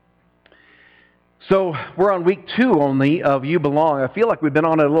So we're on week 2 only of You Belong. I feel like we've been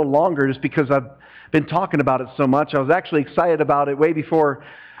on it a little longer just because I've been talking about it so much. I was actually excited about it way before,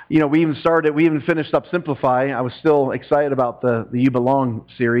 we even started. We even finished up Simplify. I was still excited about the You Belong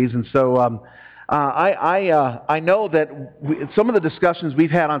series, and so I know that some of the discussions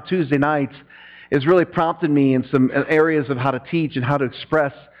we've had on Tuesday nights has really prompted me in some areas of how to teach and how to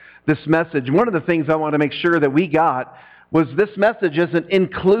express this message. One of the things I want to make sure that we got was this message isn't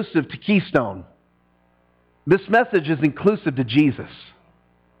inclusive to Keystone. This message is inclusive to Jesus.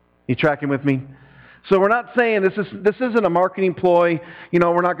 You tracking with me? So we're not saying this isn't a marketing ploy.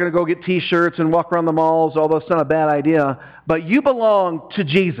 We're not going to go get T-shirts and walk around the malls, although it's not a bad idea. But you belong to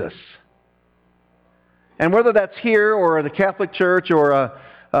Jesus. And whether that's here or the Catholic Church or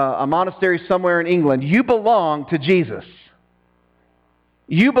a monastery somewhere in England, you belong to Jesus.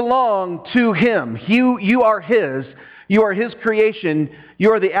 You belong to Him. You are His. You are His creation.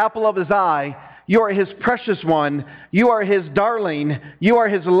 You are the apple of His eye. You are His precious one. You are His darling. You are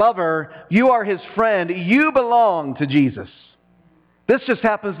His lover. You are His friend. You belong to Jesus. This just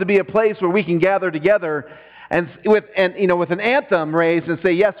happens to be a place where we can gather together and with an anthem raised and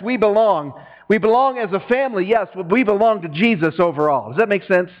say, yes, we belong. We belong as a family, yes, but we belong to Jesus overall. Does that make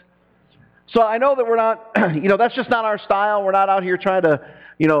sense? So I know that we're not, that's just not our style. We're not out here trying to,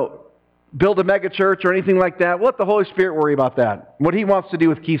 build a mega church or anything like that. We'll let the Holy Spirit worry about that, what He wants to do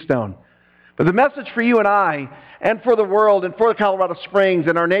with Keystone. But the message for you and I, and for the world, and for the Colorado Springs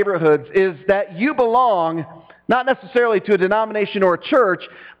and our neighborhoods, is that you belong not necessarily to a denomination or a church,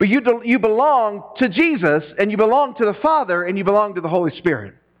 but you belong to Jesus, and you belong to the Father, and you belong to the Holy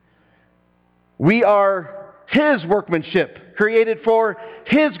Spirit. We are His workmanship, created for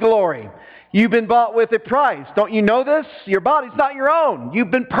His glory. You've been bought with a price. Don't you know this? Your body's not your own.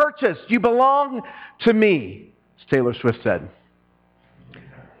 You've been purchased. You belong to me, as Taylor Swift said.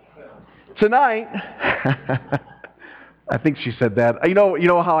 Tonight, I think she said that. You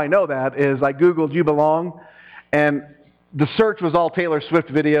know how I know that is I Googled You Belong, and the search was all Taylor Swift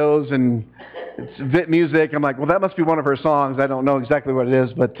videos and it's music. I'm like, well, that must be one of her songs. I don't know exactly what it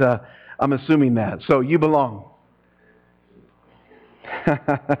is, but I'm assuming that. So, You Belong.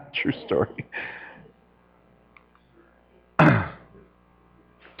 True story. 2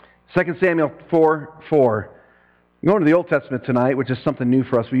 Samuel 4:4. We're going to the Old Testament tonight, which is something new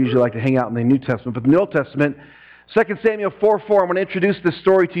for us. We usually like to hang out in the New Testament. But in the Old Testament, 2 Samuel 4:4, I'm going to introduce this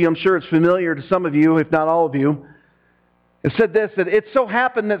story to you. I'm sure it's familiar to some of you, if not all of you. It said this, that it so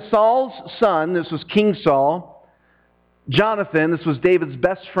happened that Saul's son, this was King Saul, Jonathan, this was David's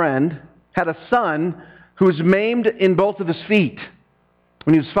best friend, had a son who was maimed in both of his feet.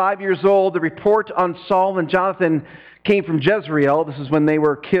 When he was 5 years old, the report on Saul and Jonathan came from Jezreel. This is when they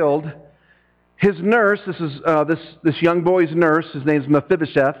were killed. His nurse, this is this young boy's nurse, his name is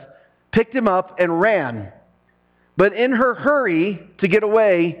Mephibosheth, picked him up and ran. But in her hurry to get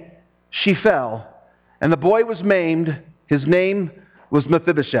away, she fell. And the boy was maimed. His name was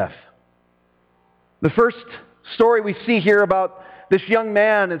Mephibosheth. The first story we see here about this young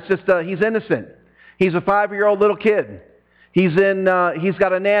man, it's just he's innocent. He's a 5-year-old little kid. He's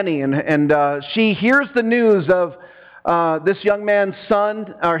got a nanny, and she hears the news of this young man's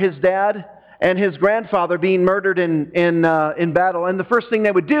son, or his dad, and his grandfather being murdered in battle. And the first thing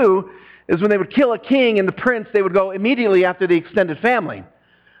they would do is when they would kill a king and the prince, they would go immediately after the extended family.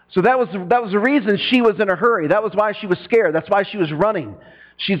 So that was the reason she was in a hurry. That was why she was scared. That's why she was running.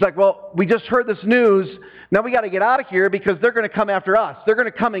 She's like, well, we just heard this news. Now we got to get out of here because they're going to come after us. They're going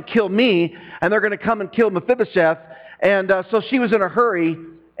to come and kill me, and they're going to come and kill Mephibosheth. And so she was in a hurry,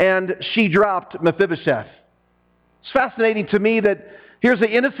 and she dropped Mephibosheth. It's fascinating to me that here's an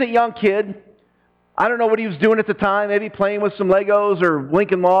innocent young kid. I don't know what he was doing at the time, maybe playing with some Legos or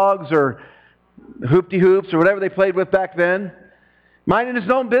Lincoln Logs or Hoopty Hoops or whatever they played with back then. Minding his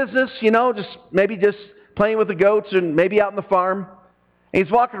own business, just playing with the goats and maybe out on the farm. And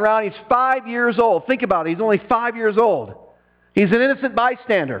he's walking around, he's 5 years old. Think about it, he's only 5 years old. He's an innocent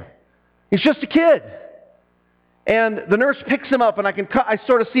bystander. He's just a kid. And the nurse picks him up, and I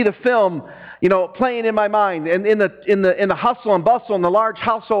sort of see the film, playing in my mind. And in the hustle and bustle in the large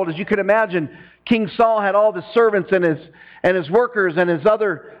household, as you could imagine, King Saul had all of his servants and his workers and his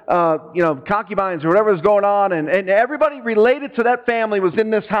other concubines or whatever was going on, and everybody related to that family was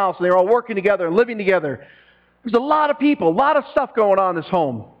in this house, and they were all working together and living together. There's a lot of people, a lot of stuff going on in this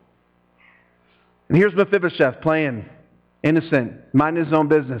home. And here's Mephibosheth playing, innocent, minding his own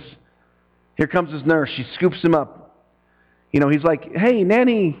business. Here comes his nurse. She scoops him up. He's like, hey,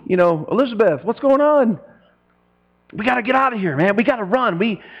 Nanny, Elizabeth, what's going on? We got to get out of here, man. We got to run.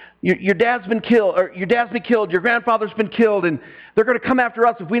 your dad's been killed, or your dad's been killed, your grandfather's been killed, and they're going to come after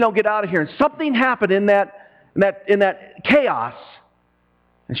us if we don't get out of here. And something happened in that chaos.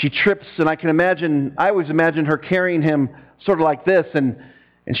 And she trips, and I always imagine her carrying him sort of like this, and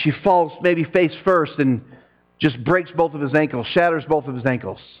she falls maybe face first and just breaks both of his ankles, shatters both of his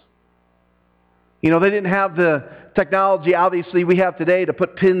ankles. They didn't have the technology, obviously, we have today to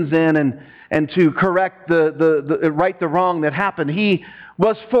put pins in and to correct right the wrong that happened. He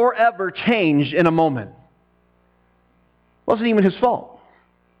was forever changed in a moment. It wasn't even his fault.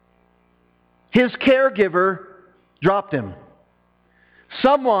 His caregiver dropped him.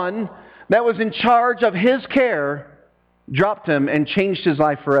 Someone that was in charge of his care dropped him and changed his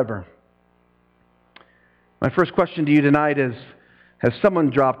life forever. My first question to you tonight is, has someone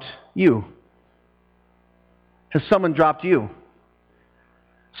dropped you? Has someone dropped you?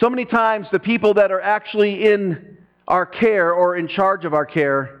 So many times the people that are actually in our care or in charge of our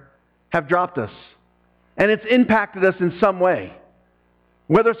care have dropped us. And it's impacted us in some way.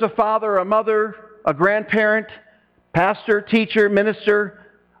 Whether it's a father, a mother, a grandparent, pastor, teacher, minister,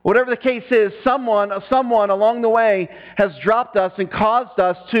 whatever the case is, someone along the way has dropped us and caused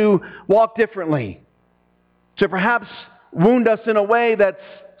us to walk differently, to perhaps wound us in a way that's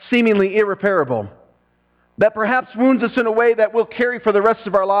seemingly irreparable, that perhaps wounds us in a way that we'll carry for the rest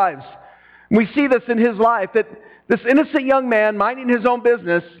of our lives. We see this in his life, that this innocent young man minding his own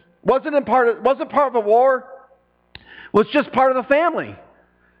business wasn't part of a war, was just part of the family.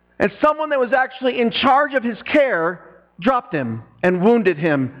 And someone that was actually in charge of his care dropped him and wounded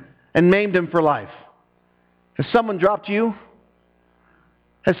him and maimed him for life. Has someone dropped you?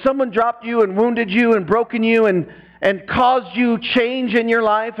 Has someone dropped you and wounded you and broken you and caused you change in your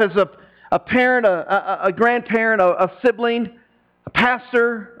life as a parent, a grandparent, a sibling, a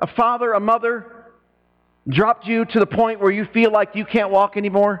pastor, a father, a mother? Dropped you to the point where you feel like you can't walk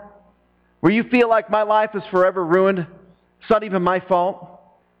anymore? Where you feel like my life is forever ruined? It's not even my fault.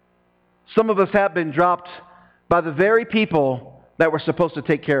 Some of us have been dropped by the very people that were supposed to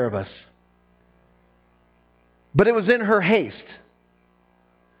take care of us. But it was in her haste.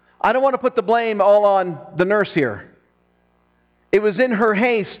 I don't want to put the blame all on the nurse here. It was in her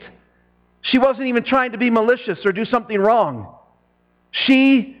haste. She wasn't even trying to be malicious or do something wrong.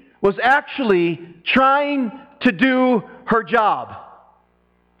 She was actually trying to do her job.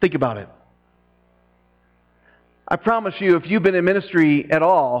 Think about it. I promise you, if you've been in ministry at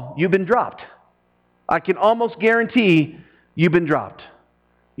all, you've been dropped. I can almost guarantee you've been dropped.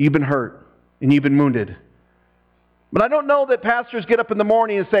 You've been hurt, and you've been wounded. But I don't know that pastors get up in the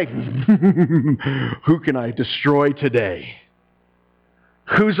morning and say, who can I destroy today?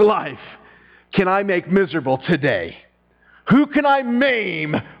 Whose life can I make miserable today? Who can I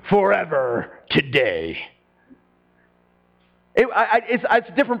maim forever today? It's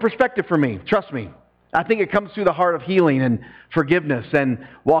a different perspective for me, trust me. I think it comes through the heart of healing and forgiveness and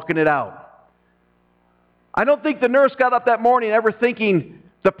walking it out. I don't think the nurse got up that morning ever thinking,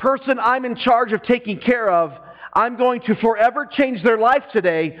 the person I'm in charge of taking care of, I'm going to forever change their life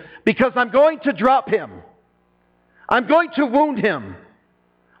today because I'm going to drop him. I'm going to wound him.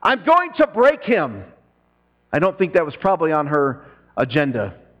 I'm going to break him. I don't think that was probably on her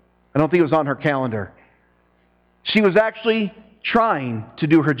agenda. I don't think it was on her calendar. She was actually trying to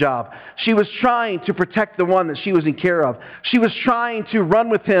do her job. She was trying to protect the one that she was in care of. She was trying to run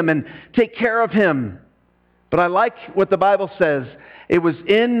with him and take care of him. But I like what the Bible says. It was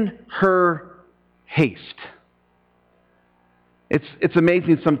in her haste. It's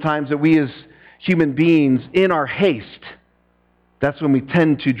amazing sometimes that we as human beings, in our haste, that's when we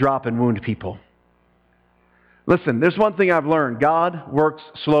tend to drop and wound people. Listen, there's one thing I've learned. God works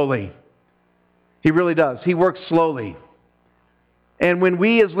slowly. He really does. He works slowly. And when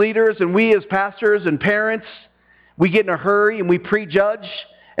we as leaders and we as pastors and parents, we get in a hurry and we prejudge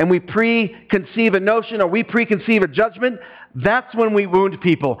and we preconceive a notion or we preconceive a judgment, that's when we wound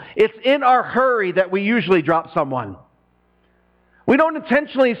people. It's in our hurry that we usually drop someone. We don't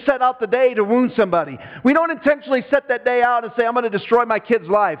intentionally set out the day to wound somebody. We don't intentionally set that day out and say, I'm going to destroy my kid's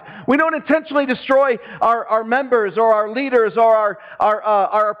life. We don't intentionally destroy our members or our leaders or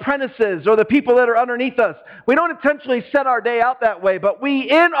our apprentices or the people that are underneath us. We don't intentionally set our day out that way, but we,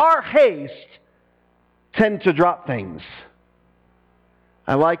 in our haste, tend to drop things.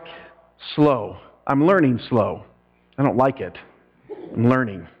 I like slow. I'm learning slow. I don't like it. I'm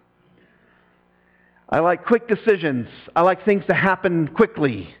learning. I like quick decisions. I like things to happen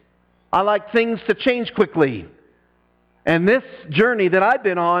quickly. I like things to change quickly. And this journey that I've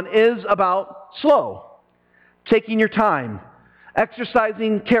been on is about slow. Taking your time.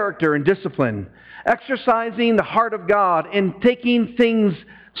 Exercising character and discipline. Exercising the heart of God and taking things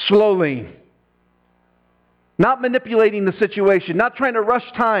slowly. Not manipulating the situation, not trying to rush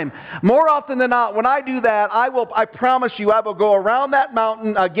time. More often than not, when I do that, I promise you, I will go around that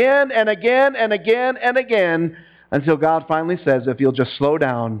mountain again and again and again and again until God finally says, if you'll just slow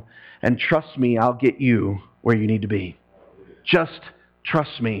down and trust me, I'll get you where you need to be. Just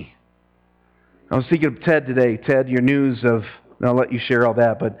trust me. I was thinking of Ted today. Ted, your news of, and I'll let you share all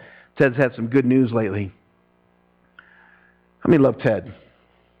that, but Ted's had some good news lately. How many love Ted?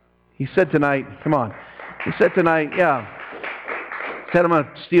 He said tonight, come on. He said tonight, Ted, I'm going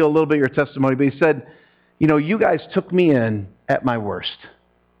to steal a little bit of your testimony, but he said, you guys took me in at my worst.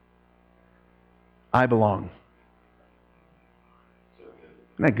 I belong.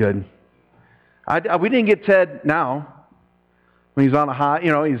 Isn't that good? We didn't get Ted now. When he's on a high,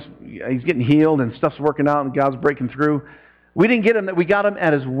 he's getting healed and stuff's working out and God's breaking through. We didn't get him. We got him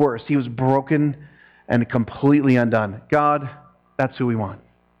at his worst. He was broken and completely undone. God, that's who we want.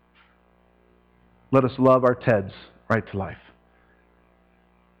 Let us love our Teds right to life.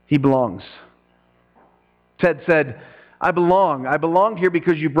 He belongs. Ted said, I belong. I belong here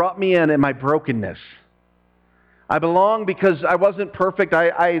because you brought me in my brokenness. I belong because I wasn't perfect.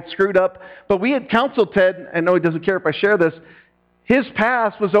 I screwed up. But we had counseled Ted, I know he doesn't care if I share this, his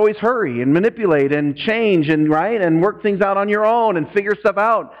past was always hurry and manipulate and change and work things out on your own and figure stuff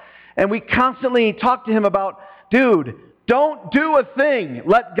out. And we constantly talked to him about, dude, don't do a thing.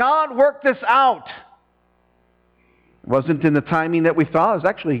 Let God work this out. It wasn't in the timing that we thought. It was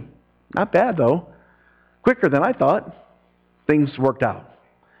actually not bad, though. Quicker than I thought. Things worked out.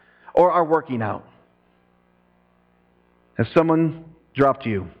 Or are working out. Has someone dropped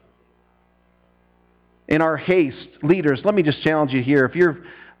you? In our haste, leaders, let me just challenge you here. If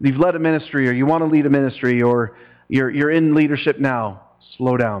you've led a ministry or you want to lead a ministry or you're in leadership now,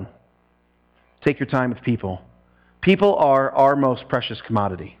 slow down. Take your time with people. People are our most precious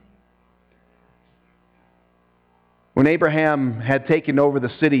commodity. When Abraham had taken over the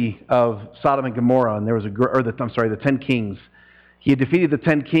city of Sodom and Gomorrah, and there was the 10 kings, he had defeated the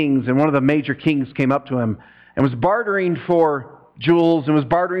 10 kings, and one of the major kings came up to him and was bartering for jewels and was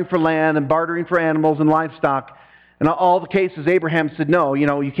bartering for land and bartering for animals and livestock. And all the cases, Abraham said, no,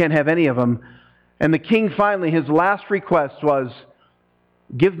 you can't have any of them. And the king finally, his last request was,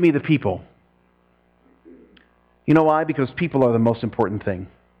 give me the people. You know why? Because people are the most important thing.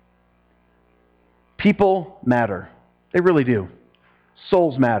 People matter. They really do.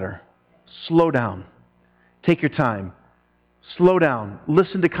 Souls matter. Slow down. Take your time. Slow down.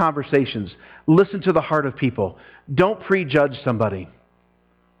 Listen to conversations. Listen to the heart of people. Don't prejudge somebody.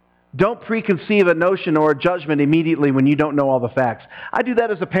 Don't preconceive a notion or a judgment immediately when you don't know all the facts. I do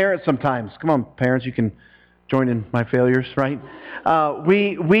that as a parent sometimes. Come on, parents, you can join in my failures, right?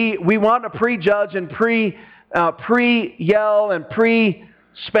 We want to prejudge and pre-yell and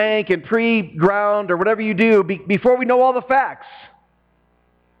pre-spank and pre-ground or whatever you do before we know all the facts.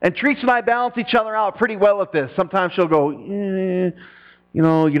 And Teresa and I balance each other out pretty well at this. Sometimes she'll go, you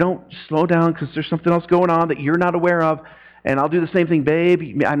don't slow down because there's something else going on that you're not aware of. And I'll do the same thing,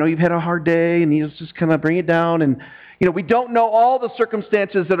 babe. I know you've had a hard day, and you just kind of bring it down. And, we don't know all the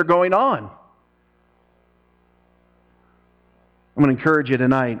circumstances that are going on. I'm going to encourage you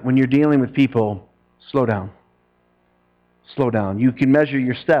tonight, when you're dealing with people, slow down. Slow down. You can measure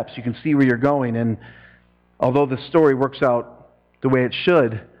your steps. You can see where you're going. And although the story works out the way it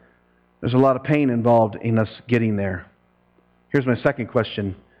should, there's a lot of pain involved in us getting there. Here's my second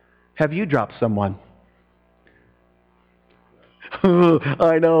question. Have you dropped someone?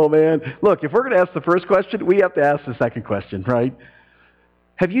 I know, man. Look, if we're going to ask the first question, we have to ask the second question, right?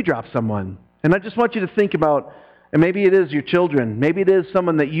 Have you dropped someone? And I just want you to think about, and maybe it is your children. Maybe it is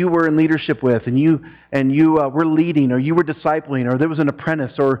someone that you were in leadership with, and you were leading, or you were discipling, or there was an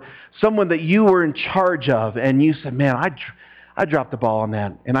apprentice, or someone that you were in charge of, and you said, man, I dropped the ball on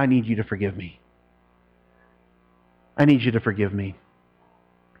that, and I need you to forgive me. I need you to forgive me.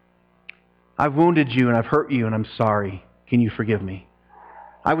 I've wounded you, and I've hurt you, and I'm sorry. Can you forgive me?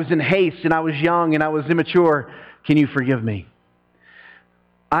 I was in haste, and I was young, and I was immature. Can you forgive me?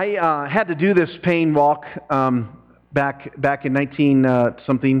 I had to do this pain walk back in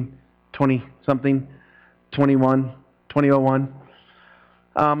 2001.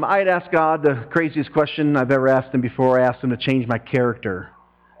 I had asked God the craziest question I've ever asked Him before. I asked Him to change my character.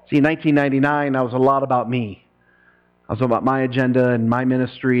 See, in 1999, I was a lot about me. I was about my agenda and my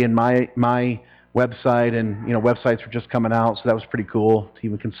ministry and my website, and websites were just coming out, so that was pretty cool to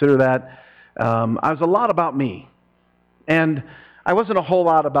even consider that. I was a lot about me, and I wasn't a whole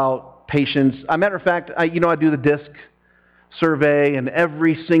lot about patience. As a matter of fact, I do the DISC survey and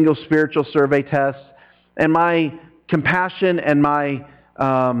every single spiritual survey test, and my compassion and my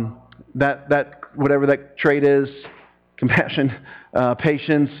that whatever that trait is, compassion,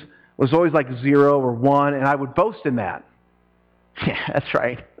 patience, was always like 0 or 1, and I would boast in that. Yeah, that's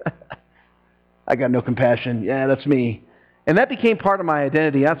right. I got no compassion. Yeah, that's me. And that became part of my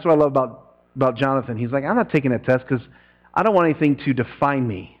identity. That's what I love about Jonathan. He's like, I'm not taking that test because I don't want anything to define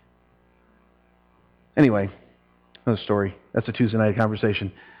me. Anyway, another story. That's a Tuesday night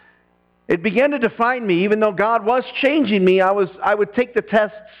conversation. It began to define me. Even though God was changing me, I would take the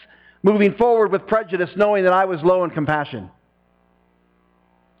tests moving forward with prejudice, knowing that I was low in compassion.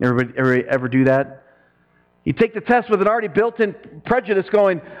 Everybody ever do that? You take the test with an already built-in prejudice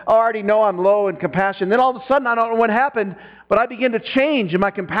going, oh, I already know I'm low in compassion. Then all of a sudden, I don't know what happened, but I began to change, and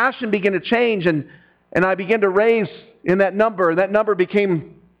my compassion began to change, and I began to raise in that number. That number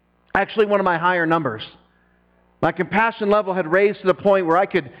became actually one of my higher numbers. My compassion level had raised to the point where I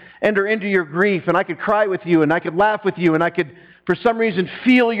could enter into your grief, and I could cry with you, and I could laugh with you, and I could, for some reason,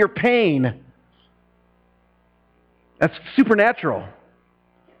 feel your pain. That's supernatural.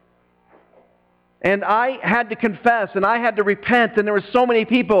 And I had to confess, and I had to repent, and there were so many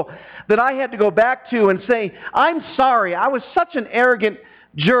people that I had to go back to and say, I'm sorry, I was such an arrogant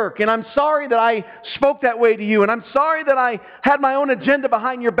jerk, and I'm sorry that I spoke that way to you, and I'm sorry that I had my own agenda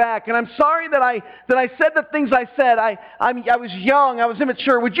behind your back, and I'm sorry that I said the things I said. I was young, I was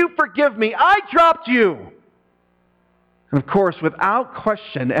immature. Would you forgive me? I dropped you. And of course, without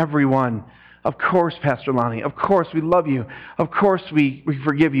question, everyone, of course, Pastor Lonnie, of course we love you. Of course we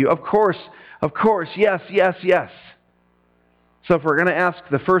forgive you. Of course, yes, yes, yes. So if we're going to ask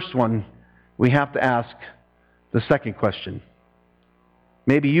the first one, we have to ask the second question.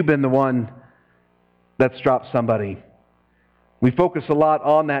 Maybe you've been the one that's dropped somebody. We focus a lot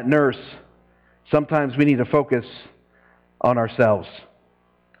on that nurse. Sometimes we need to focus on ourselves.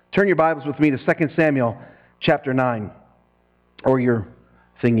 Turn your Bibles with me to 2 Samuel chapter 9, or your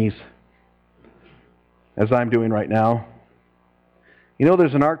thingies, as I'm doing right now. You know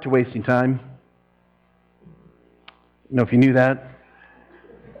there's an art to wasting time. You know if you knew that.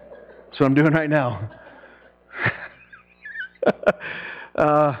 That's what I'm doing right now.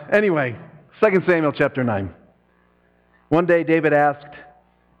 Anyway, 2 Samuel chapter 9. One day David asked,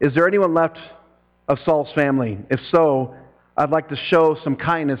 is there anyone left of Saul's family? If so, I'd like to show some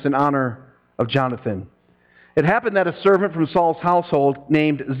kindness in honor of Jonathan. It happened that a servant from Saul's household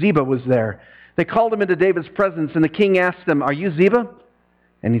named Ziba was there. They called him into David's presence, and the king asked him, are you Ziba?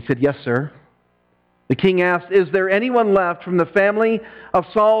 And he said, yes, sir. The king asked, is there anyone left from the family of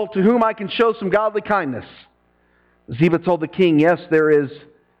Saul to whom I can show some godly kindness? Ziba told the king, yes, there is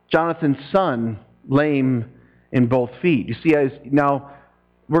Jonathan's son, lame in both feet. You see, now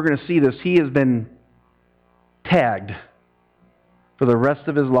we're going to see this. He has been tagged for the rest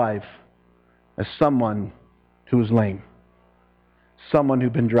of his life as someone who was lame, someone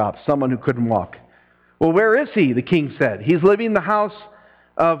who'd been dropped, someone who couldn't walk. Well, where is he? The king said. He's living in the house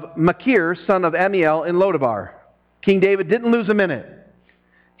of Machir, son of Ammiel, in Lodabar. King David didn't lose a minute.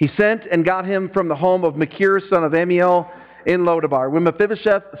 He sent and got him from the home of Machir, son of Ammiel, in Lodabar. When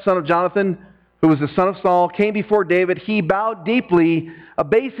Mephibosheth, son of Jonathan, who was the son of Saul, came before David, he bowed deeply,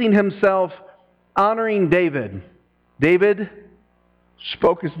 abasing himself, honoring David. David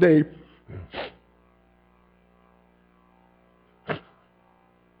spoke his name.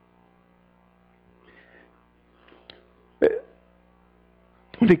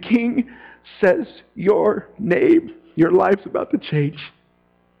 When the king says your name, your life's about to change.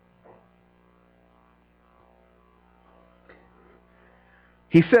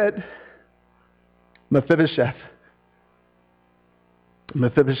 He said, Mephibosheth.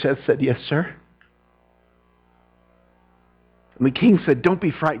 Mephibosheth said, yes, sir. And the king said, don't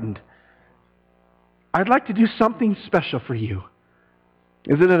be frightened. I'd like to do something special for you.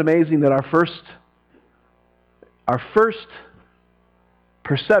 Isn't it amazing that our first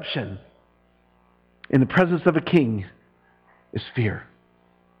perception in the presence of a king is fear?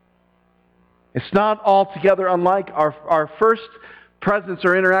 It's not altogether unlike our first presence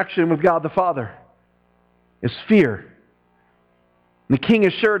or interaction with God the Father. Is fear. And the king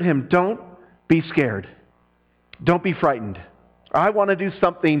assured him, don't be scared. Don't be frightened. I want to do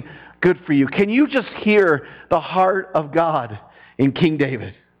something good for you. Can you just hear the heart of God in King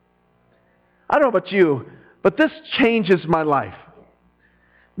David? I don't know about you, but this changes my life.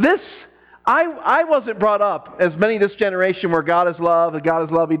 I wasn't brought up as many this generation where God is love and God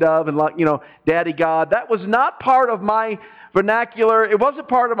is lovey-dove and, daddy God. That was not part of my vernacular. It wasn't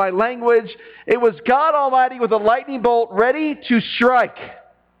part of my language. It was God Almighty with a lightning bolt ready to strike.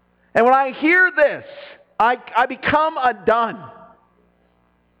 And when I hear this, I become undone.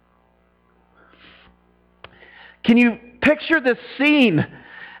 Can you picture this scene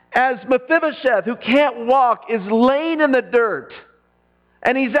as Mephibosheth, who can't walk, is laying in the dirt.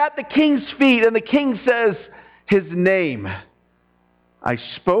 And he's at the king's feet, and the king says his name. I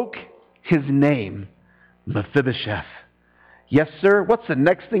spoke his name, Mephibosheth. Yes, sir. What's the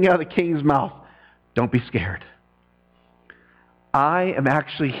next thing out of the king's mouth? Don't be scared. I am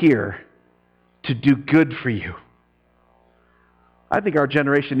actually here to do good for you. I think our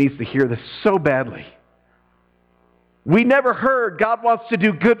generation needs to hear this so badly. We never heard God wants to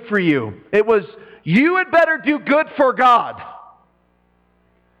do good for you. It was, you had better do good for God.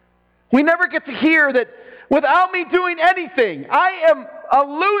 We never get to hear that without me doing anything, I am a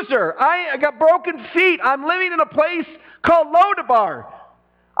loser. I got broken feet. I'm living in a place called Lodabar.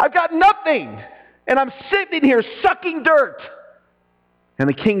 I've got nothing. And I'm sitting here sucking dirt. And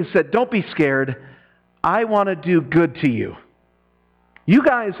the king said, don't be scared. I want to do good to you. You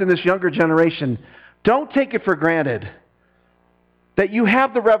guys in this younger generation, don't take it for granted that you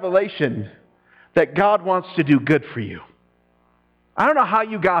have the revelation that God wants to do good for you. I don't know how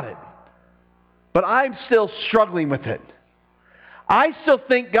you got it, but I'm still struggling with it. I still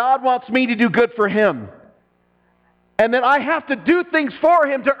think God wants me to do good for Him. And that I have to do things for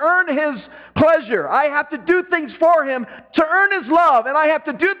Him to earn His pleasure. I have to do things for Him to earn His love. And I have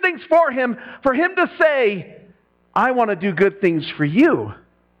to do things for Him to say, I want to do good things for you.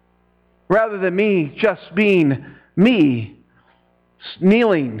 Rather than me just being me,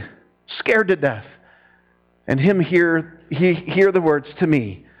 kneeling, scared to death. And Him hear the words to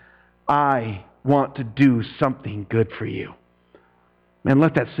me, I want to do something good for you. Man,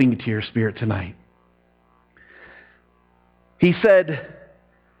 let that sink into your spirit tonight. He said,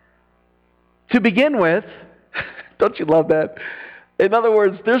 to begin with, don't you love that? In other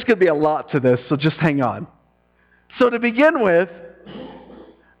words, there's going to be a lot to this, so just hang on. So to begin with,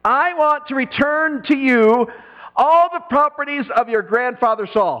 I want to return to you all the properties of your grandfather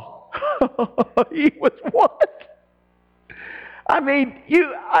Saul. He was what? I mean,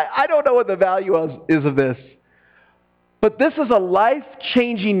 I don't know what the value is of this, but this is a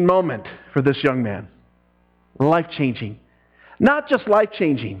life-changing moment for this young man. Life-changing. Not just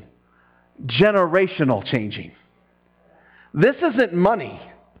life-changing, generational changing. This isn't money.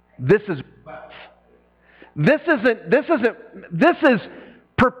 This is wealth. This is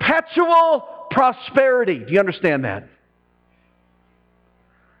perpetual prosperity. Do you understand that?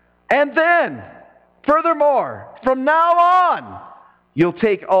 And then, furthermore, from now on, you'll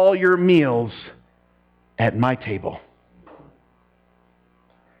take all your meals at my table.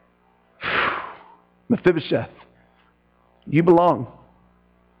 Mephibosheth, you belong.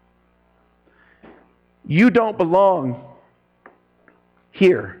 You don't belong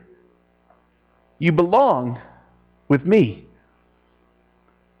here. You belong with me.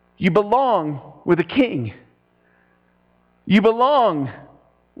 You belong with a king. You belong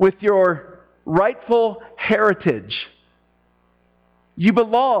with your rightful heritage. You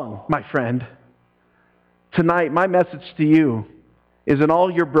belong, my friend. Tonight, my message to you is in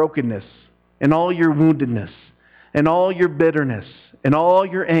all your brokenness, in all your woundedness, in all your bitterness, in all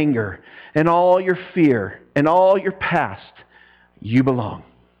your anger, in all your fear, in all your past, you belong.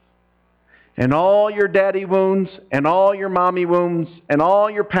 And all your daddy wounds, and all your mommy wounds, and all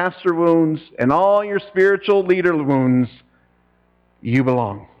your pastor wounds, and all your spiritual leader wounds, you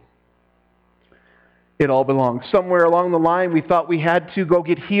belong. It all belongs. Somewhere along the line, we thought we had to go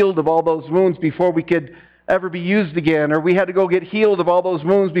get healed of all those wounds before we could ever be used again, or we had to go get healed of all those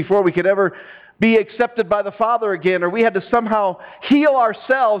wounds before we could ever be accepted by the Father again, or we had to somehow heal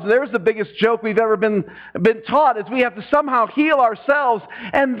ourselves. There's the biggest joke we've ever been taught, is we have to somehow heal ourselves,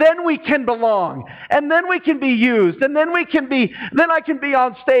 and then we can belong, and then we can be used, and then I can be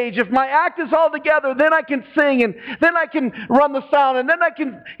on stage. If my act is all together, then I can sing, and then I can run the sound, and then I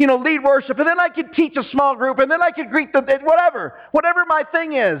can, lead worship, and then I can teach a small group, and then I can greet them, whatever my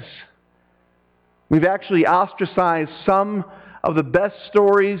thing is. We've actually ostracized some of the best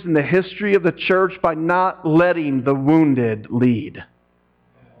stories in the history of the church by not letting the wounded lead.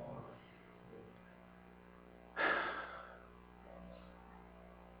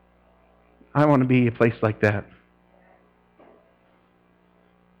 I want to be a place like that.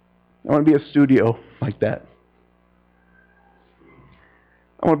 I want to be a studio like that.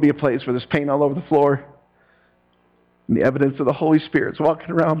 I want to be a place where there's paint all over the floor and the evidence of the Holy Spirit's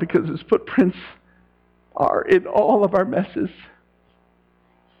walking around because His footprints are in all of our messes.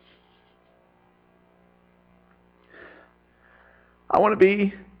 I want to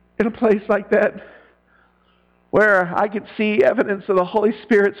be in a place like that where I can see evidence of the Holy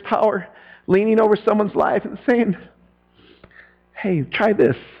Spirit's power leaning over someone's life and saying, hey, try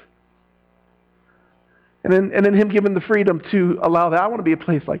this. And then him given the freedom to allow that. I want to be a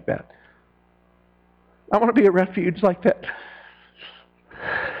place like that. I want to be a refuge like that.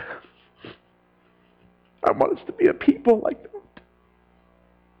 I want us to be a people like that.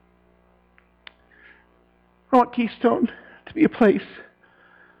 I want Keystone to be a place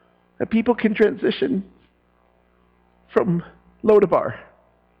that people can transition from Lodabar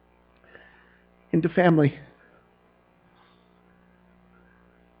into family.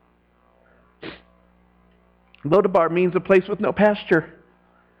 Lodabar means a place with no pasture.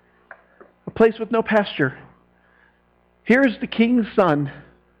 A place with no pasture. Here's the king's son,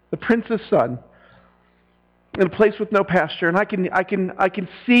 the prince's son, in a place with no pasture. And I can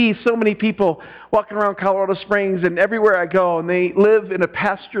see so many people walking around Colorado Springs and everywhere I go, and they live in a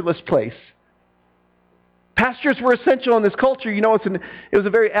pastureless place. Pastures were essential in this culture. You know, it was a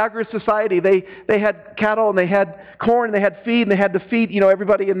very agri society. They had cattle and they had corn and they had feed and they had to feed,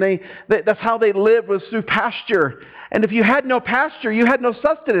 everybody, and that's how they lived, was through pasture. And if you had no pasture, you had no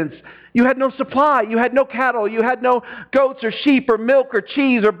sustenance. You had no supply. You had no cattle. You had no goats or sheep or milk or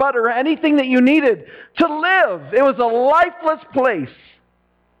cheese or butter or anything that you needed to live. It was a lifeless place.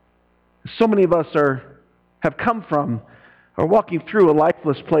 So many of us have come from or walking through a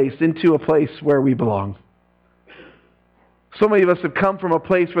lifeless place into a place where we belong. So many of us have come from a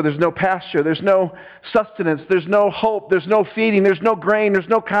place where there's no pasture, there's no sustenance, there's no hope, there's no feeding, there's no grain, there's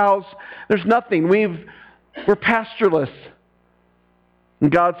no cows, there's nothing. We're pastureless.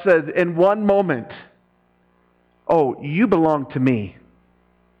 And God said, in one moment, oh, you belong to me.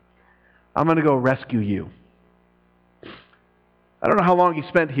 I'm going to go rescue you. I don't know how long he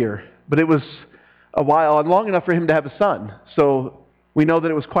spent here, but it was a while, and long enough for him to have a son. So we know that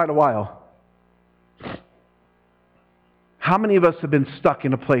it was quite a while. How many of us have been stuck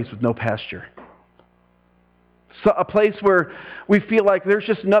in a place with no pasture? So a place where we feel like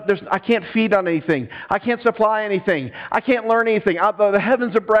I can't feed on anything. I can't supply anything. I can't learn anything. The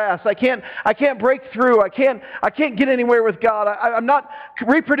heavens are brass. I can't break through. I can't get anywhere with God. I'm not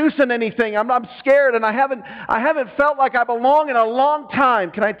reproducing anything. I'm scared, and I haven't felt like I belong in a long time.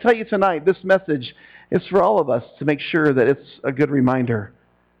 Can I tell you tonight, this message is for all of us to make sure that it's a good reminder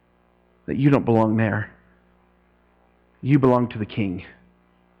that you don't belong there. You belong to the King,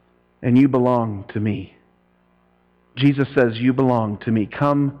 and you belong to me. Jesus says, you belong to me.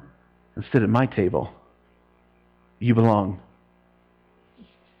 Come and sit at my table. You belong.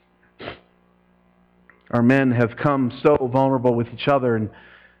 Our men have come so vulnerable with each other and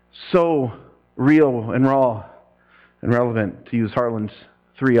so real and raw and relevant, to use Harlan's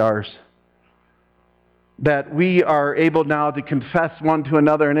 3 R's, that we are able now to confess one to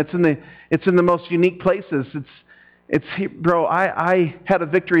another, and it's in the most unique places. Bro, I had a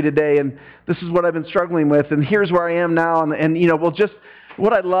victory today, and this is what I've been struggling with, and here's where I am now. And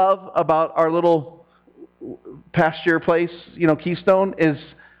what I love about our little pasture place, Keystone, is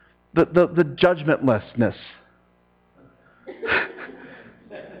the judgmentlessness.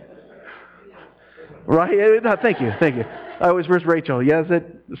 Right? Thank you. Where's Rachel? Yeah, is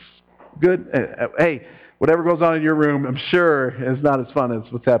it good? Hey, whatever goes on in your room, I'm sure is not as fun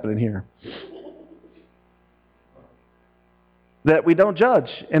as what's happening here. That we don't judge,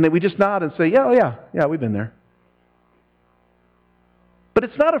 and that we just nod and say, yeah, we've been there. But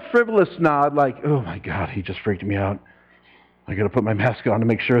it's not a frivolous nod like, oh my God, he just freaked me out. I got to put my mask on to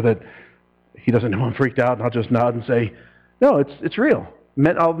make sure that he doesn't know I'm freaked out, and I'll just nod and say, no, it's real.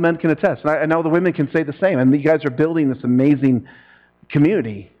 All men can attest. And I know the women can say the same. And you guys are building this amazing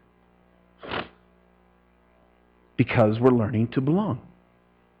community because we're learning to belong.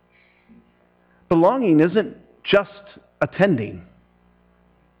 Belonging isn't just attending.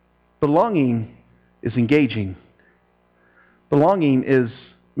 Belonging is engaging. Belonging is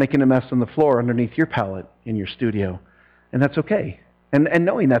making a mess on the floor underneath your pallet in your studio. And that's okay. And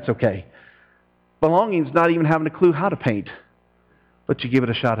knowing that's okay. Belonging is not even having a clue how to paint, but you give it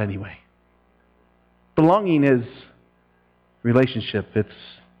a shot anyway. Belonging is relationship. It's,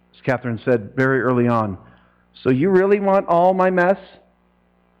 as Catherine said very early on, so you really want all my mess?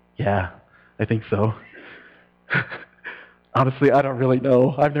 Yeah, I think so. Honestly, I don't really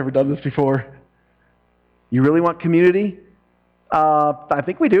know. I've never done this before. You really want community? I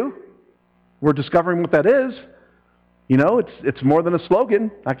think we do. We're discovering what that is. It's more than a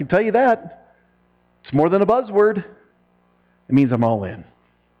slogan. I can tell you that. It's more than a buzzword. It means I'm all in.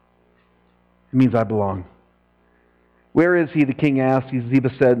 It means I belong. Where is he, the king asked. Ziba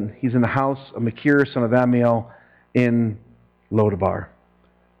said, he's in the house of Machir, son of Amiel, in Lodabar.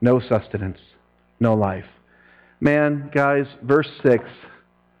 No sustenance, no life. Man, guys, verse 6,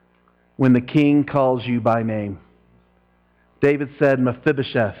 when the king calls you by name. David said,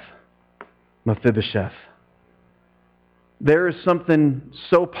 Mephibosheth, Mephibosheth. there is something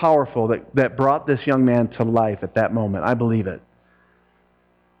so powerful that brought this young man to life at that moment. I believe it.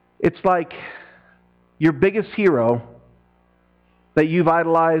 It's like your biggest hero that you've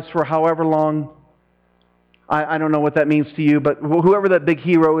idolized for however long. I don't know what that means to you, but whoever that big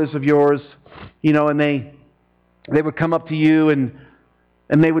hero is of yours, and they would come up to you and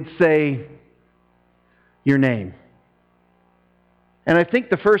they would say your name. And I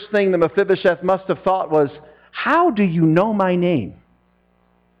think the first thing that Mephibosheth must have thought was, how do you know my name?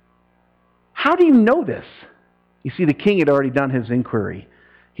 How do you know this? You see, the king had already done his inquiry.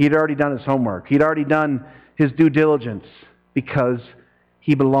 He had already done his homework. He had already done his due diligence because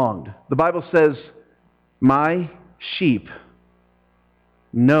he belonged. The Bible says, my sheep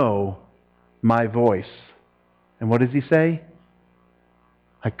know my voice. And what does he say?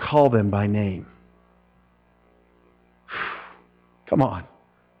 I call them by name. Come on.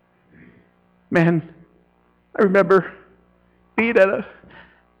 Man, I remember being at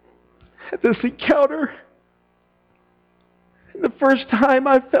this encounter. And the first time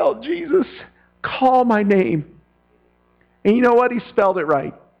I felt Jesus call my name. And you know what? He spelled it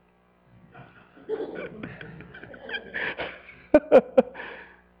right.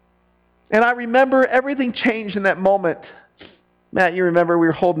 And I remember everything changed in that moment. Matt, you remember we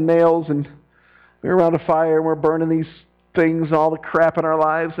were holding nails and we were around a fire and we're burning these things, all the crap in our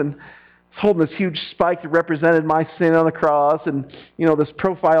lives, and holding this huge spike that represented my sin on the cross, and this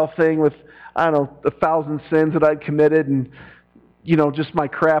profile thing with 1,000 sins that I'd committed, and just my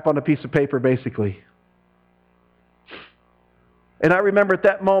crap on a piece of paper basically. And I remember at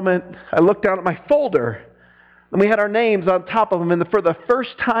that moment I looked down at my folder and we had our names on top of them, and for the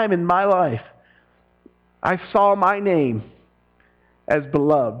first time in my life I saw my name as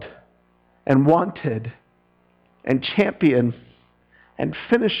beloved and wanted and champion and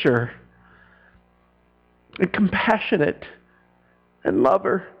finisher and compassionate and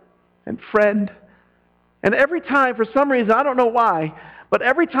lover and friend. And every time, for some reason, I don't know why, but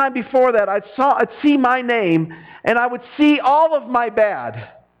every time before that I'd see my name and I would see all of my bad.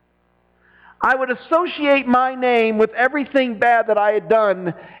 I would associate my name with everything bad that I had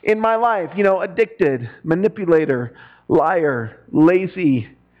done in my life. Addicted, manipulator, liar, lazy,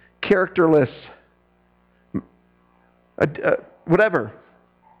 characterless, whatever.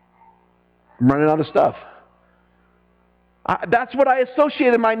 I'm running out of stuff. That's what I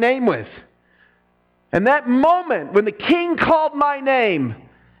associated my name with. And that moment when the king called my name,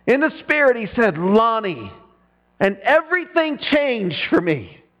 in the spirit he said, Lonnie. And everything changed for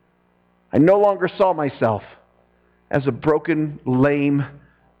me. I no longer saw myself as a broken, lame,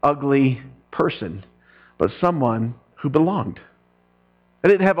 ugly person, but someone who belonged. I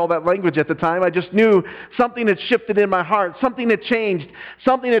didn't have all that language at the time. I just knew something had shifted in my heart, something had changed,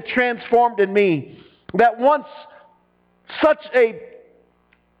 something had transformed in me. That once such a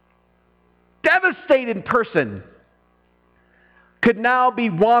devastated person could now be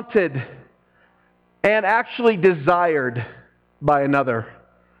wanted and actually desired by another,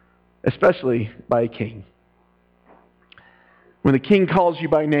 especially by a king. When the king calls you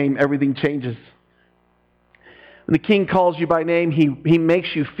by name, everything changes. When the king calls you by name, he makes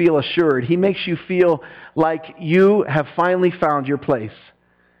you feel assured. He makes you feel like you have finally found your place.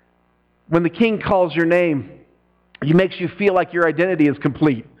 When the king calls your name, he makes you feel like your identity is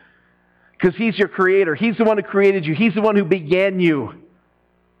complete. Because he's your creator. He's the one who created you. He's the one who began you.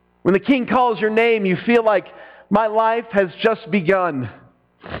 When the king calls your name, you feel like my life has just begun.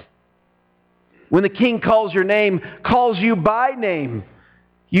 When the king calls your name, calls you by name,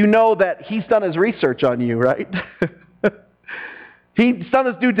 you know that he's done his research on you, right? He's done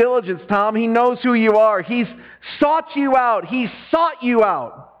his due diligence, Tom. He knows who you are. He's sought you out. He's sought you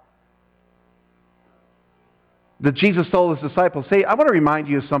out. That Jesus told his disciples, hey, I want to remind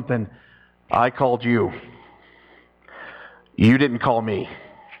you of something. I called you. You didn't call me.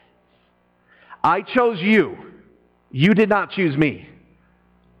 I chose you. You did not choose me.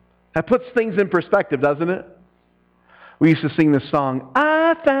 That puts things in perspective, doesn't it? We used to sing this song,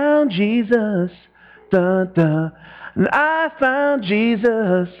 I found Jesus, dun, dun, and I found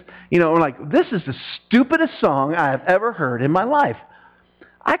Jesus. We're like, this is the stupidest song I have ever heard in my life.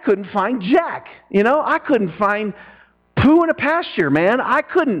 I couldn't find Jack. I couldn't find poo in a pasture, man. I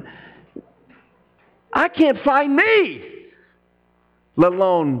can't find me, let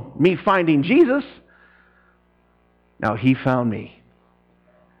alone me finding Jesus. Now he found me.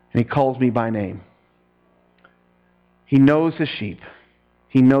 And he calls me by name. He knows his sheep.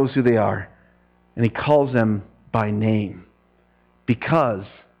 He knows who they are. And he calls them by name because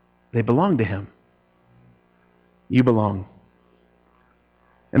they belong to him. You belong.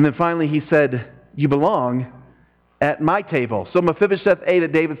 And then finally he said, you belong at my table. So Mephibosheth ate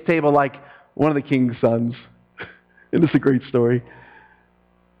at David's table like one of the king's sons. And it's a great story.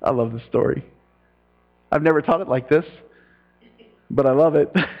 I love this story. I've never taught it like this, but I love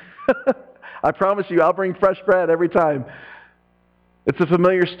it. I promise you, I'll bring fresh bread every time. It's a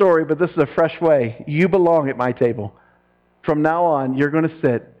familiar story, but this is a fresh way. You belong at my table. From now on, you're going to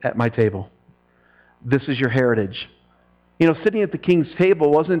sit at my table. This is your heritage. You know, sitting at the king's table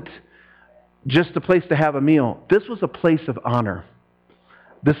wasn't just a place to have a meal. This was a place of honor.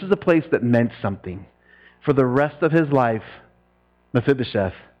 This is a place that meant something. For the rest of his life,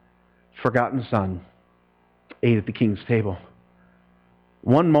 Mephibosheth, forgotten son, ate at the king's table.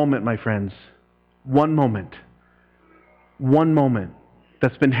 One moment, my friends, one moment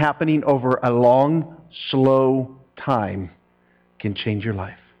that's been happening over a long, slow time can change your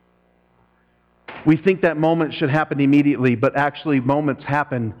life. We think that moment should happen immediately, but actually moments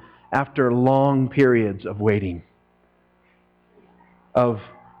happen after long periods of waiting, of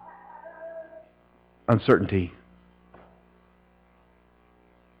uncertainty.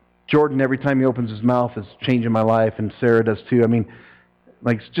 Jordan, every time he opens his mouth, is changing my life, and Sarah does too. I mean,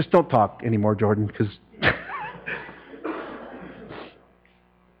 like, just don't talk anymore, Jordan, because...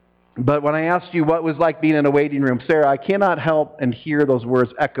 But when I asked you what it was like being in a waiting room, Sarah, I cannot help and hear those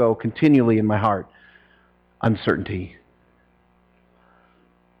words echo continually in my heart. Uncertainty.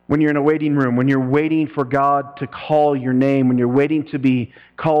 When you're in a waiting room, when you're waiting for God to call your name, when you're waiting to be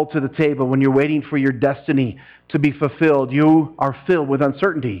called to the table, when you're waiting for your destiny to be fulfilled, you are filled with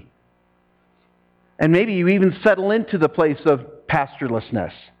uncertainty. And maybe you even settle into the place of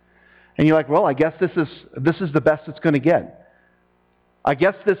pastorlessness. And you're like, well, I guess this is the best it's going to get. I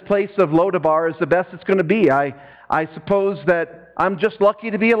guess this place of Lodabar is the best it's going to be. I suppose that I'm just lucky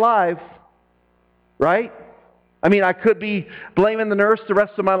to be alive, right? I mean, I could be blaming the nurse the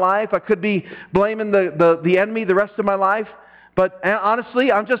rest of my life. I could be blaming the enemy the rest of my life. But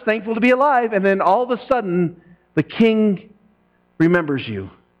honestly, I'm just thankful to be alive. And then all of a sudden, the king remembers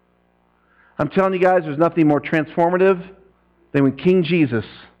you. I'm telling you guys, there's nothing more transformative than when King Jesus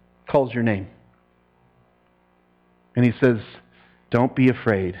calls your name. And he says, don't be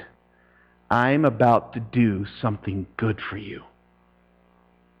afraid. I'm about to do something good for you.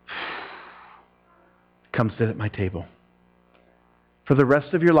 Come sit at my table. For the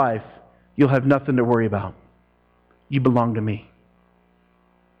rest of your life, you'll have nothing to worry about. You belong to me.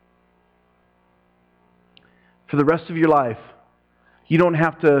 For the rest of your life, you don't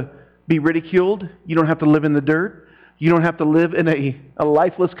have to be ridiculed. You don't have to live in the dirt. You don't have to live in a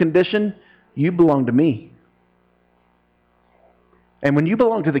lifeless condition. You belong to me. And when you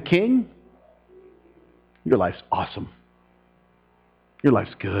belong to the King, your life's awesome. Your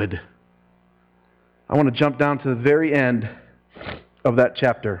life's good. I want to jump down to the very end of that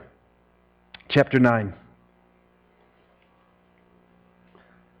chapter. Chapter 9.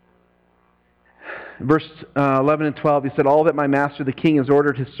 Verse 11 and 12, he said, all that my master the king has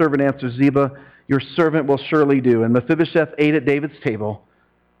ordered, his servant answered Ziba, your servant will surely do. And Mephibosheth ate at David's table,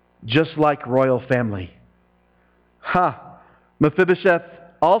 just like royal family. Mephibosheth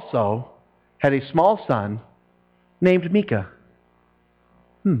also had a small son named Micah.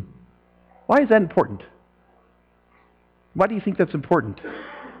 Why is that important? Why do you think that's important?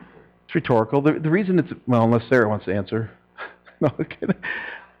 It's rhetorical. The reason it's... Well, unless Sarah wants to answer. No,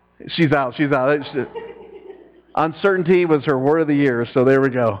 she's out. Uncertainty was her word of the year, so there we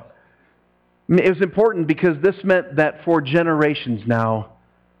go. It was important because this meant that for generations now,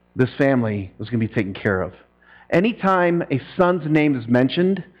 this family was going to be taken care of. Anytime a son's name is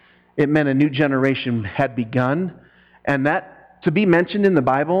mentioned, it meant a new generation had begun. And that, to be mentioned in the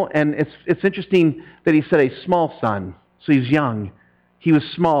Bible, and it's interesting that he said a small son. So he's young. He was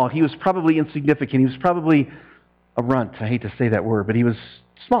small. He was probably insignificant. He was probably a runt. I hate to say that word, but he was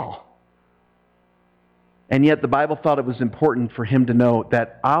small. And yet the Bible thought it was important for him to know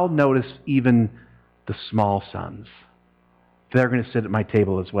that I'll notice even the small sons. They're going to sit at my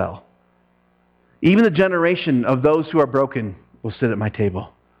table as well. Even the generation of those who are broken will sit at my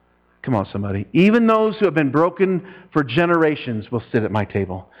table. Come on, somebody. Even those who have been broken for generations will sit at my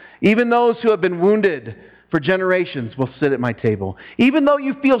table. Even those who have been wounded for generations will sit at my table. Even though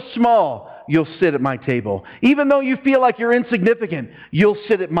you feel small, you'll sit at my table. Even though you feel like you're insignificant, you'll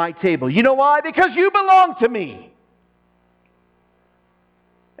sit at my table. You know why? Because you belong to me.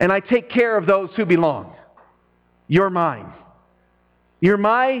 And I take care of those who belong. You're mine. You're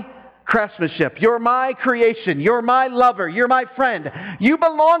my craftsmanship. You're my creation. You're my lover. You're my friend. You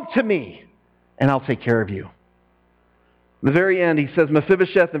belong to me, and I'll take care of you. At the very end, he says,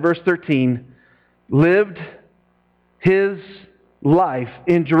 Mephibosheth, in verse 13, lived his life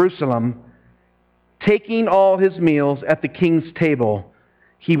in Jerusalem taking all his meals at the king's table,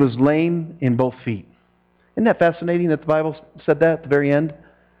 he was lame in both feet. Isn't that fascinating that the Bible said that at the very end?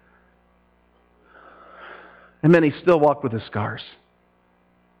 And then he still walked with his scars.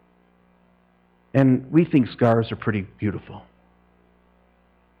 And we think scars are pretty beautiful.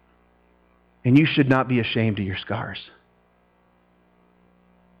 And you should not be ashamed of your scars.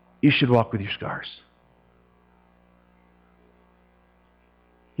 You should walk with your scars.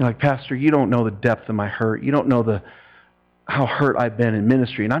 You're like, Pastor, you don't know the depth of my hurt. You don't know how hurt I've been in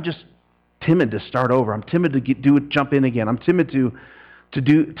ministry. And I'm just timid to start over. I'm timid to jump in again. I'm timid to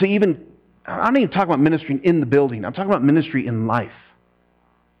even, I don't even talk about ministry in the building. I'm talking about ministry in life.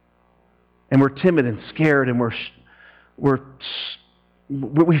 And we're timid and scared, and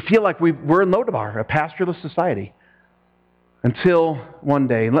we feel like we're in Lodabar, a pastorless society. Until one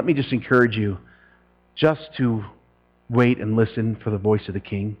day, and let me just encourage you just to wait and listen for the voice of the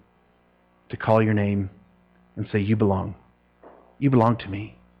King, to call your name and say, you belong. You belong to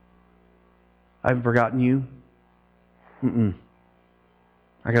me. I haven't forgotten you.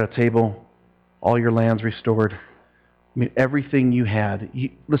 I got a table, all your lands restored. I mean, everything you had.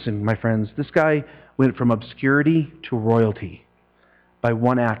 Listen, my friends, this guy went from obscurity to royalty by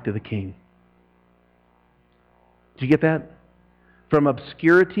one act of the King. Did you get that? From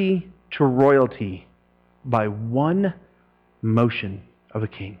obscurity to royalty by one motion of the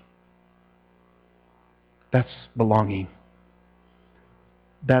King. That's belonging.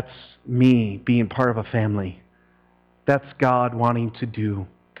 That's me being part of a family. That's God wanting to do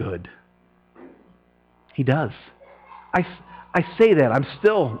good. He does. I say that. I'm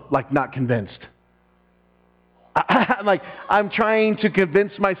still not convinced. I'm trying to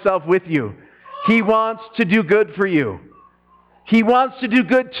convince myself with you. He wants to do good for you. He wants to do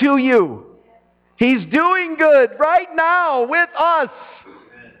good to you. He's doing good right now with us.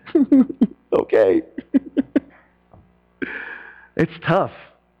 Okay. It's tough.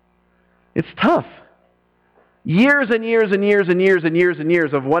 It's tough. Years and years and years and years and years and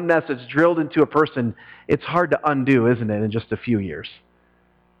years of one message drilled into a person, it's hard to undo, isn't it, in just a few years?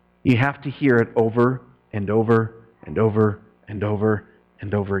 You have to hear it over and over and over and over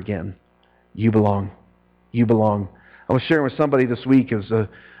and over again. You belong. You belong. I was sharing with somebody this week. It was a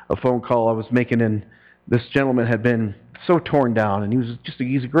phone call I was making, and this gentleman had been so torn down, and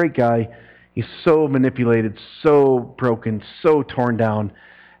he's a great guy. He's so manipulated, so broken, so torn down.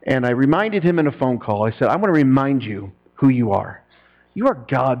 And I reminded him in a phone call, I said, I want to remind you who you are. You are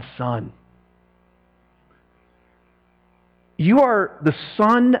God's son. You are the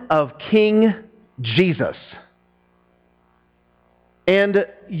son of King Jesus. And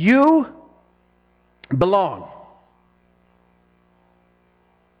you belong.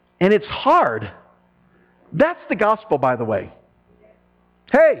 And it's hard. That's the gospel, by the way.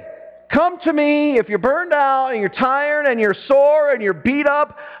 Hey, come to me if you're burned out and you're tired and you're sore and you're beat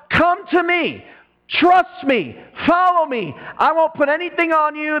up. Come to me. Trust me. Follow me. I won't put anything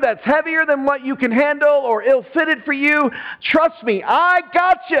on you that's heavier than what you can handle or ill-fitted for you. Trust me. I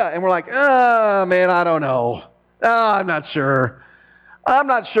got you. And we're like, oh, man, I don't know. Oh, I'm not sure. I'm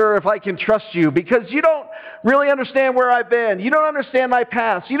not sure if I can trust you because you don't really understand where I've been. You don't understand my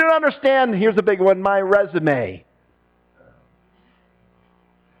past. You don't understand, here's a big one, my resume.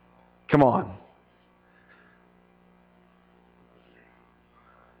 Come on.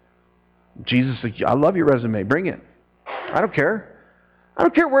 Jesus said, I love your resume. Bring it. I don't care. I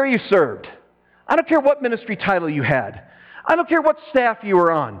don't care where you served. I don't care what ministry title you had. I don't care what staff you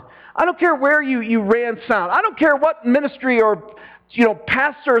were on. I don't care where you ran sound. I don't care what ministry or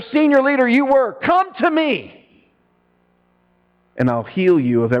pastor or senior leader you were. Come to me, and I'll heal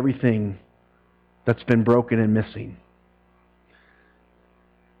you of everything that's been broken and missing.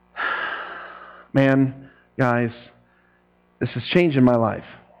 Man, guys, this is changing my life.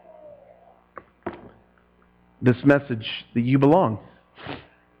 This message that you belong.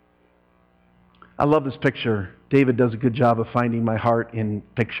 I love this picture. David does a good job of finding my heart in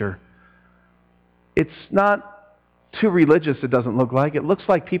picture. It's not too religious, it doesn't look like. It looks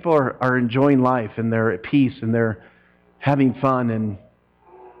like people are enjoying life and they're at peace and they're having fun and,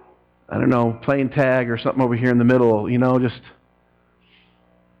 I don't know, playing tag or something over here in the middle,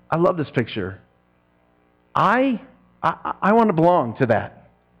 I love this picture. I want to belong to that.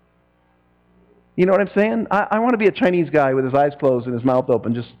 You know what I'm saying? I want to be a Chinese guy with his eyes closed and his mouth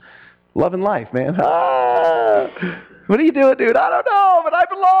open, just loving life, man. Ah, what are you doing, dude? I don't know, but I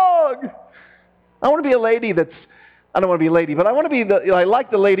belong. I want to be a lady I don't want to be a lady, but I want to be I like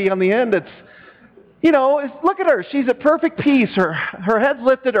the lady on the end that's, look at her. She's at perfect peace. Her head's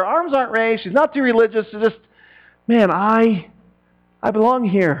lifted. Her arms aren't raised. She's not too religious. It's just, man, I belong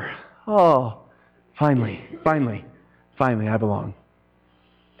here. Oh, Finally, finally, finally, I belong.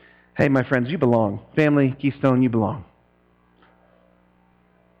 Hey, my friends, you belong. Family, Keystone, you belong.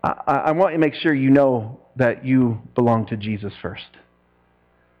 I want you to make sure you know that you belong to Jesus first.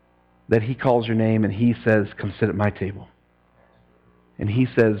 That He calls your name and He says, come sit at my table. And He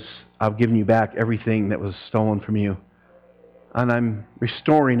says, I've given you back everything that was stolen from you. And I'm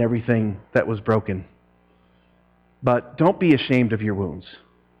restoring everything that was broken. But don't be ashamed of your wounds.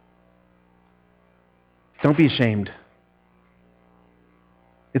 Don't be ashamed.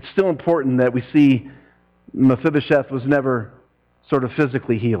 It's still important that we see Mephibosheth was never sort of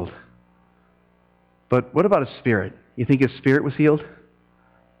physically healed. But what about his spirit? You think his spirit was healed?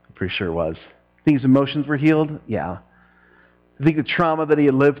 I'm pretty sure it was. Think his emotions were healed? Yeah. You think the trauma that he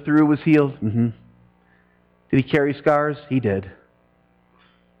had lived through was healed? Mm-hmm. Did he carry scars? He did.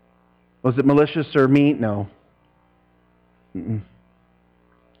 Was it malicious or mean? No. Mm-mm.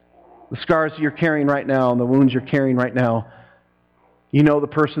 The scars you're carrying right now and the wounds you're carrying right now, you know the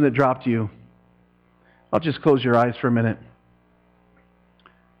person that dropped you. I'll just close your eyes for a minute.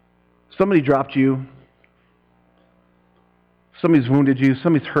 Somebody dropped you. Somebody's wounded you.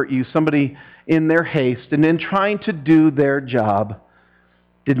 Somebody's hurt you. Somebody in their haste and in trying to do their job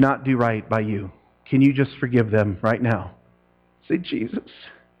did not do right by you. Can you just forgive them right now? Say, Jesus,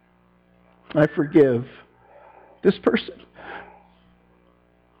 I forgive this person.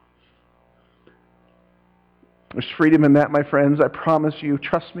 There's freedom in that, my friends. I promise you.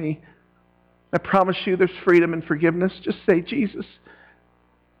 Trust me. I promise you there's freedom and forgiveness. Just say, Jesus,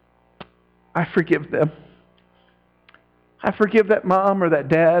 I forgive them. I forgive that mom or that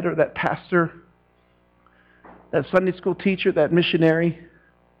dad or that pastor, that Sunday school teacher, that missionary,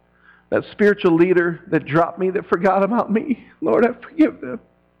 that spiritual leader that dropped me, that forgot about me. Lord, I forgive them.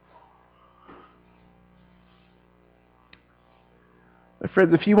 My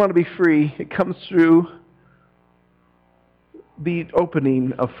friends, if you want to be free, it comes through the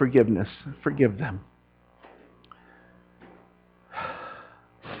opening of forgiveness. Forgive them.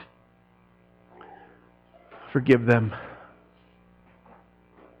 Forgive them.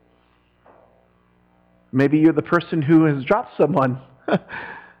 Maybe you're the person who has dropped someone. If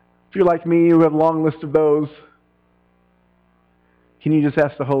you're like me, you have a long list of those. Can you just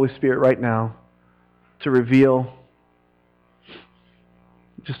ask the Holy Spirit right now to reveal?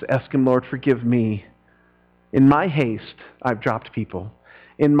 Just ask Him, Lord, forgive me. In my haste, I've dropped people.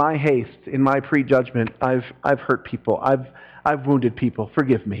 In my haste, in my prejudgment, I've hurt people. I've wounded people.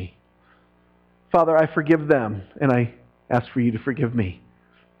 Forgive me. Father, I forgive them, and I ask for you to forgive me.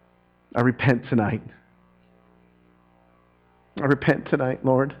 I repent tonight. I repent tonight,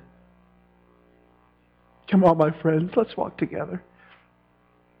 Lord. Come on, my friends, let's walk together.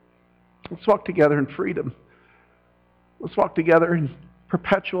 Let's walk together in freedom. Let's walk together in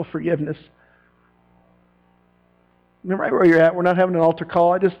perpetual forgiveness. Right where you're at, we're not having an altar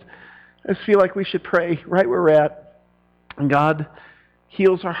call. I just feel like we should pray right where we're at. And God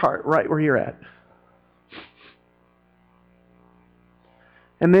heals our heart right where you're at.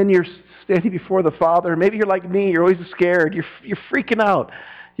 And then you're standing before the Father. Maybe you're like me. You're always scared. You're freaking out.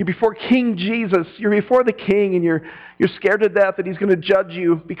 You're before King Jesus. You're before the King, and you're scared to death that He's going to judge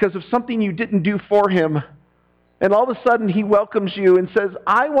you because of something you didn't do for Him. And all of a sudden, He welcomes you and says,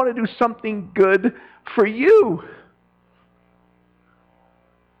 I want to do something good for you.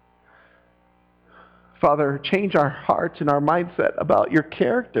 Father, change our hearts and our mindset about your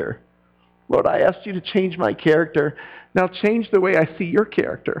character. Lord, I asked you to change my character. Now change the way I see your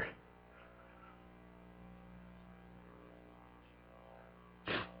character.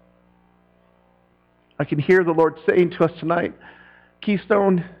 I can hear the Lord saying to us tonight,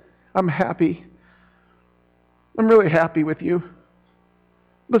 Keystone, I'm happy. I'm really happy with you.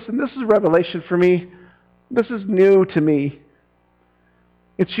 Listen, this is revelation for me. This is new to me.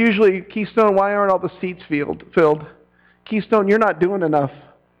 It's usually, Keystone, why aren't all the seats filled? Keystone, you're not doing enough.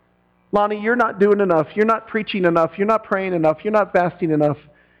 Lonnie, you're not doing enough. You're not preaching enough. You're not praying enough. You're not fasting enough.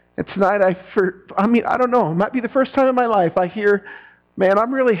 And tonight, I don't know. It might be the first time in my life I hear, man,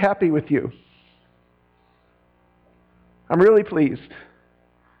 I'm really happy with you. I'm really pleased.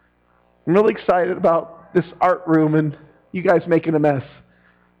 I'm really excited about this art room and you guys making a mess.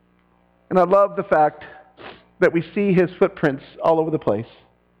 And I love the fact that we see His footprints all over the place,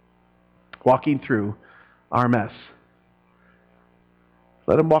 walking through our mess.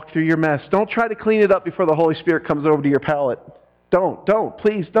 Let Him walk through your mess. Don't try to clean it up before the Holy Spirit comes over to your palate.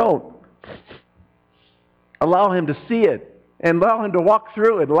 Please don't. Allow Him to see it and allow Him to walk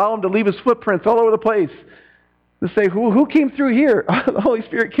through it. Allow Him to leave His footprints all over the place. To say, who came through here? The Holy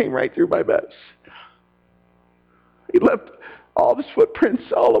Spirit came right through my mess. He left all of His footprints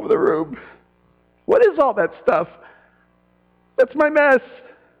all over the room. What is all that stuff? That's my mess.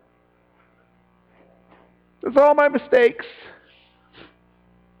 It's all my mistakes.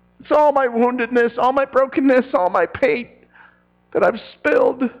 It's all my woundedness, all my brokenness, all my pain that I've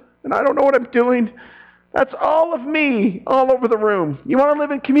spilled, and I don't know what I'm doing. That's all of me all over the room. You want to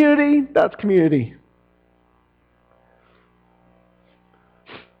live in community? That's community.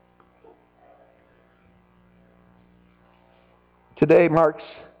 Today marks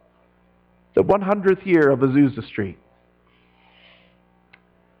the 100th year of Azusa Street.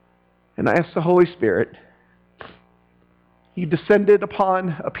 And I ask the Holy Spirit, you descended upon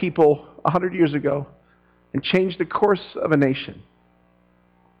a people 100 years ago and changed the course of a nation.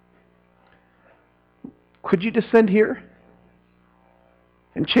 Could you descend here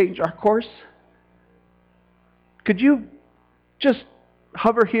and change our course? Could you just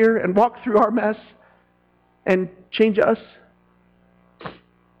hover here and walk through our mess and change us?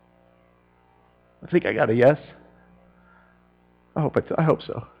 I think I got a yes. I hope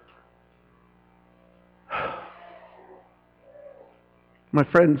so. My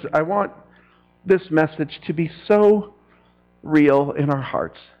friends, I want this message to be so real in our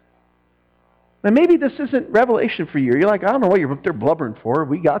hearts. And maybe this isn't revelation for you. You're like, I don't know what you're up there blubbering for.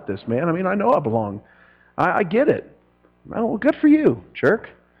 We got this, man. I mean, I know I belong. I get it. Well, good for you, jerk.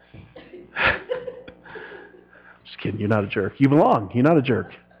 Just kidding. You're not a jerk. You belong. You're not a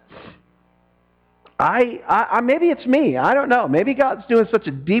jerk. Maybe it's me. I don't know. Maybe God's doing such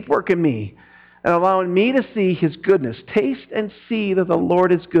a deep work in me and allowing me to see His goodness. Taste and see that the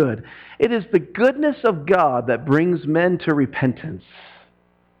Lord is good. It is the goodness of God that brings men to repentance.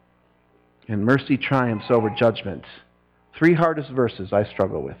 And mercy triumphs over judgment. 3 hardest verses I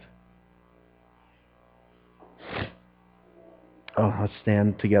struggle with. Oh, let's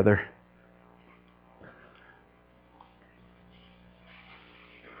stand together.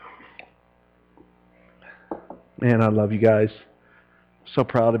 Man, I love you guys. So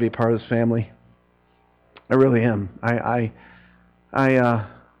proud to be part of this family. I really am. I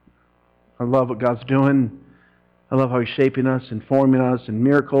love what God's doing. I love how He's shaping us and forming us, and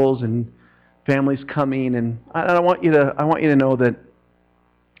miracles and families coming. And I want you to know that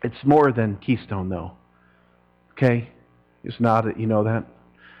it's more than Keystone, though. Okay, just nod that you know that.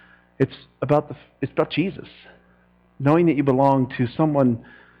 It's about Jesus, knowing that you belong to someone,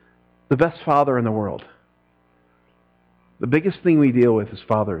 the best father in the world. The biggest thing we deal with is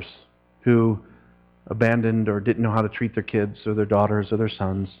fathers who abandoned or didn't know how to treat their kids or their daughters or their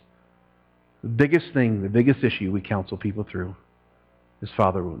sons. The biggest thing, the biggest issue we counsel people through is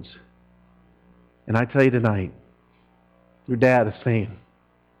father wounds. And I tell you tonight, your dad is saying,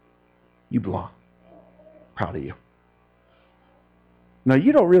 you belong. Proud of you. No,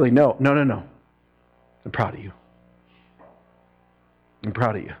 you don't really know. No. I'm proud of you. I'm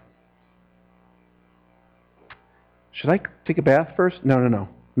proud of you. Should I take a bath first? No.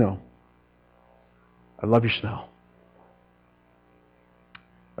 I love your smell.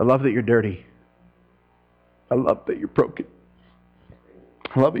 I love that you're dirty. I love that you're broken.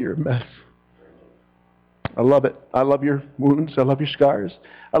 I love that you're a mess. I love it. I love your wounds. I love your scars.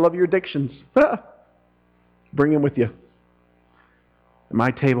 I love your addictions. Bring them with you. At my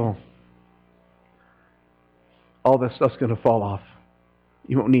table, all this stuff's going to fall off.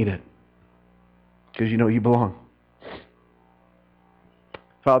 You won't need it because you know you belong.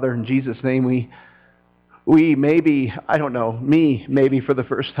 Father, in Jesus' name, we maybe, I don't know, me maybe for the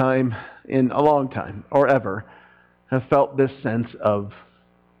first time in a long time or ever have felt this sense of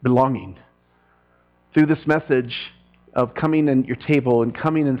belonging. Through this message of coming in your table and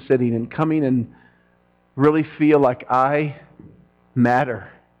coming and sitting and coming and really feel like I matter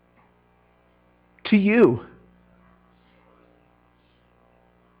to you.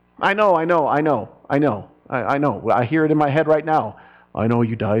 I know. I hear it in my head right now. I know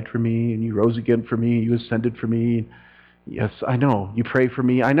you died for me and you rose again for me. You ascended for me. Yes, I know. You pray for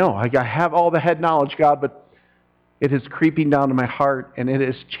me. I know. I have all the head knowledge, God, but it is creeping down to my heart and it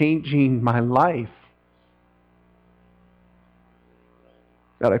is changing my life.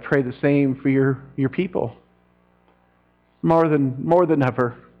 God, I pray the same for your people. More than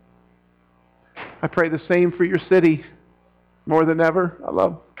ever. I pray the same for your city. More than ever. I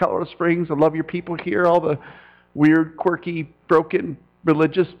love Colorado Springs. I love your people here, all the weird, quirky, broken,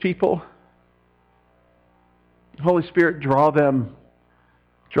 religious people. Holy Spirit, draw them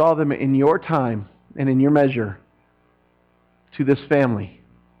in your time and in your measure to this family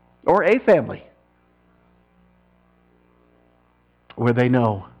or a family where they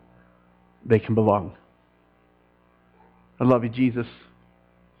know they can belong. I love you, Jesus.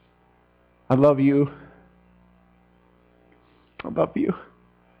 I love you. I love you.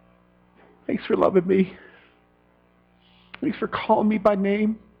 Thanks for loving me. Thanks for calling me by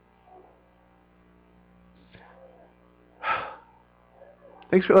name.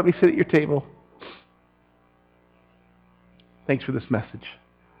 Thanks for letting me sit at your table. Thanks for this message.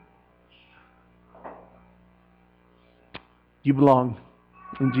 You belong.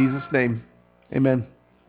 In Jesus' name, amen.